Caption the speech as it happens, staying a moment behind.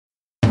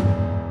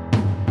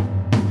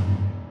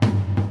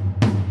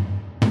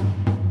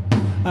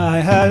I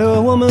had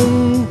a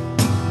woman,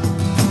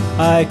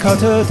 I cut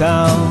her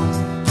down.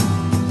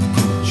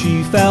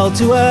 She fell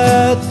to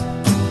earth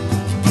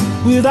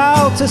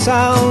without a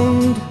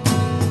sound.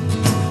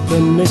 The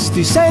mist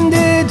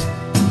descended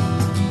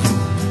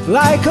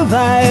like a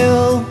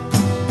veil,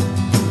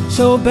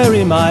 so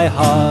bury my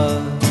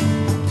heart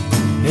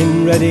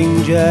in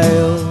Reading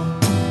Gaol.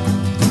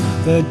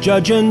 The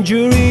judge and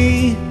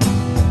jury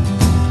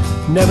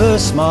never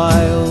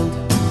smiled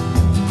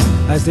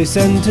as they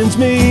sentenced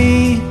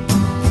me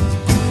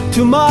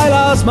to my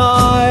last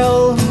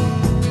mile.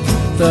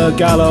 The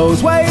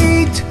gallows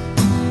wait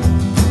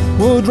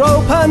would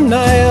rope and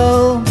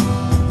nail,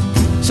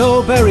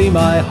 so bury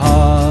my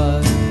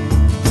heart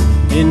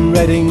in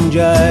Reading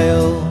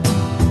Gaol.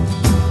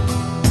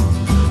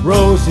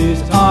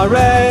 Roses are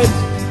red,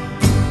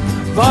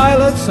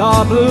 violets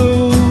are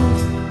blue.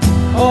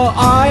 All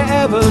I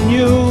ever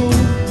knew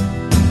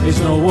is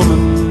no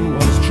woman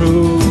was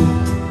true.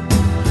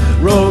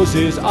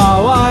 Roses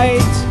are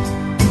white,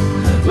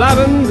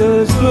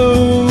 lavenders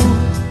blue.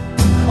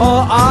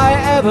 All I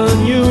ever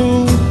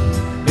knew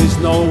is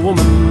no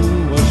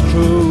woman was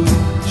true.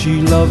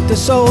 She loved a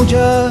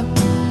soldier,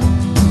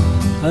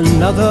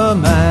 another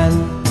man.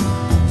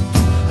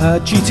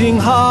 Her cheating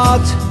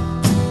heart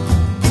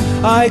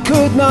I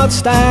could not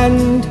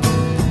stand.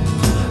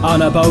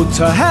 On a boat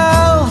to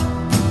hell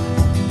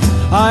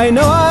I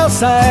know I'll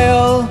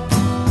sail,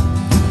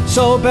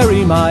 so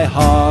bury my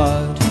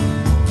heart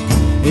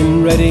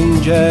in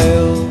Reading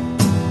Gaol.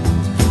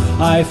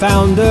 I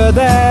found her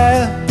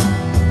there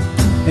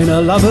in a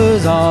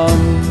lover's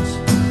arms.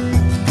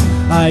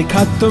 I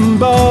cut them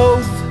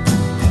both,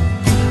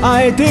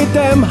 I did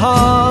them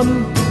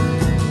harm.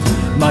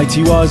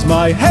 Mighty was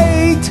my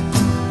hate,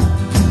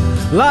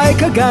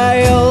 like a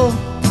gale,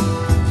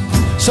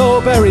 so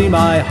bury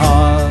my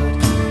heart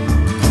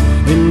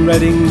in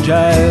Reading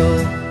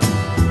Gaol.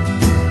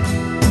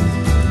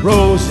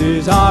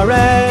 Roses are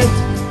red,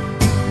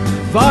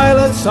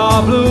 violets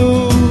are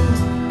blue.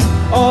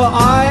 All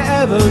I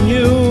ever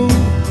knew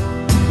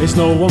is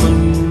no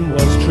woman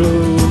was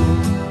true.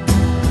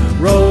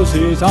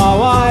 Roses are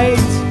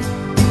white,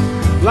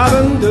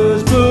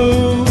 lavenders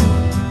blue.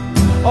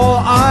 All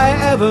I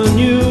ever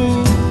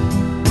knew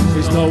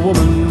is no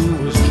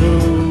woman was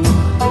true.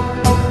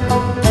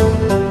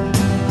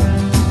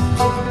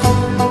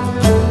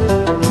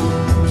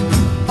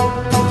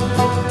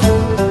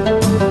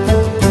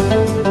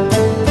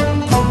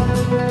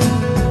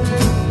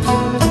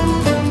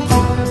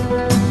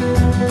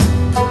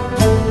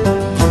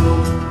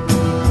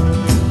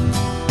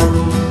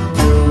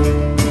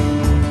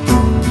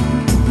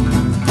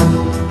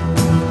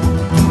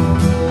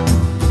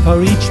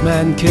 For each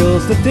man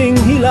kills the thing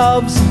he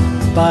loves,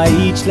 by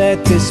each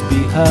let this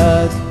be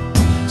heard.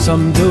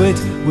 Some do it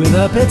with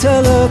a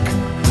bitter look,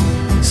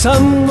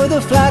 some with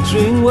a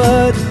flattering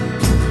word.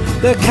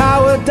 The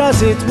coward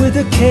does it with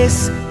a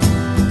kiss,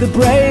 the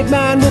brave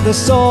man with a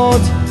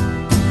sword.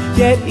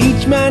 Yet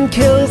each man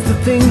kills the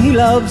thing he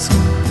loves,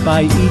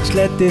 by each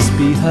let this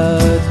be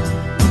heard.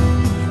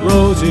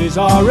 Roses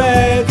are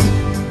red,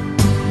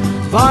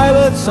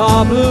 violets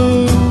are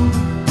blue.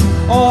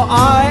 All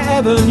I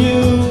ever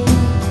knew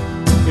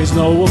is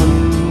no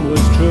woman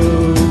was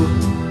true.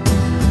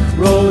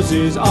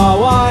 Roses are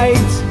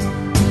white,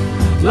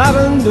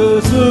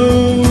 lavenders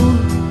blue.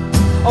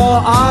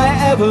 All I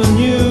ever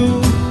knew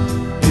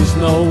is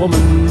no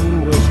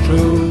woman was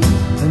true.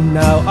 And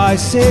now I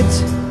sit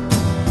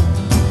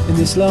in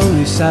this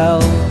lonely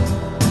cell,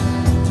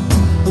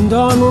 and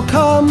dawn will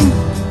come,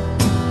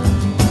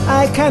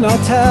 I cannot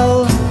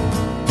tell.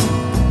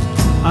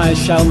 I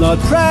shall not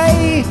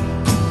pray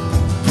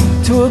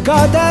to a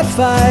God that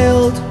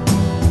failed,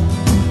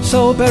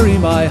 so bury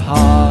my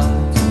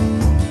heart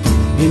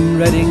in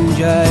Reading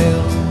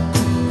Gaol.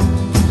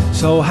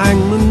 So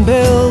hangman,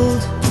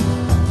 build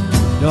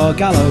your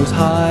gallows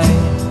high.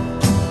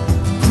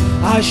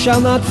 I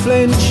shall not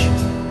flinch,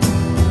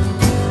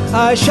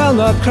 I shall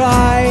not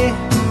cry.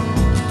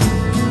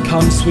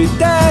 Come sweet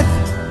death,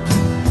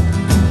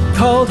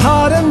 cold,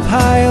 hard and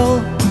pale,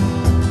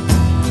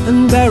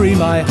 and bury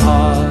my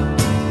heart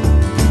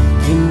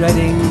in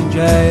Reading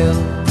Gaol.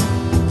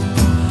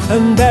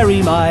 And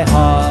bury my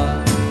heart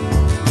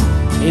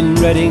in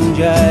Reading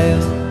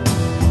Gaol.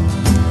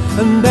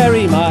 And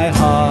bury my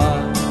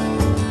heart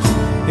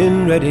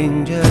in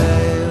Reading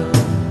Gaol.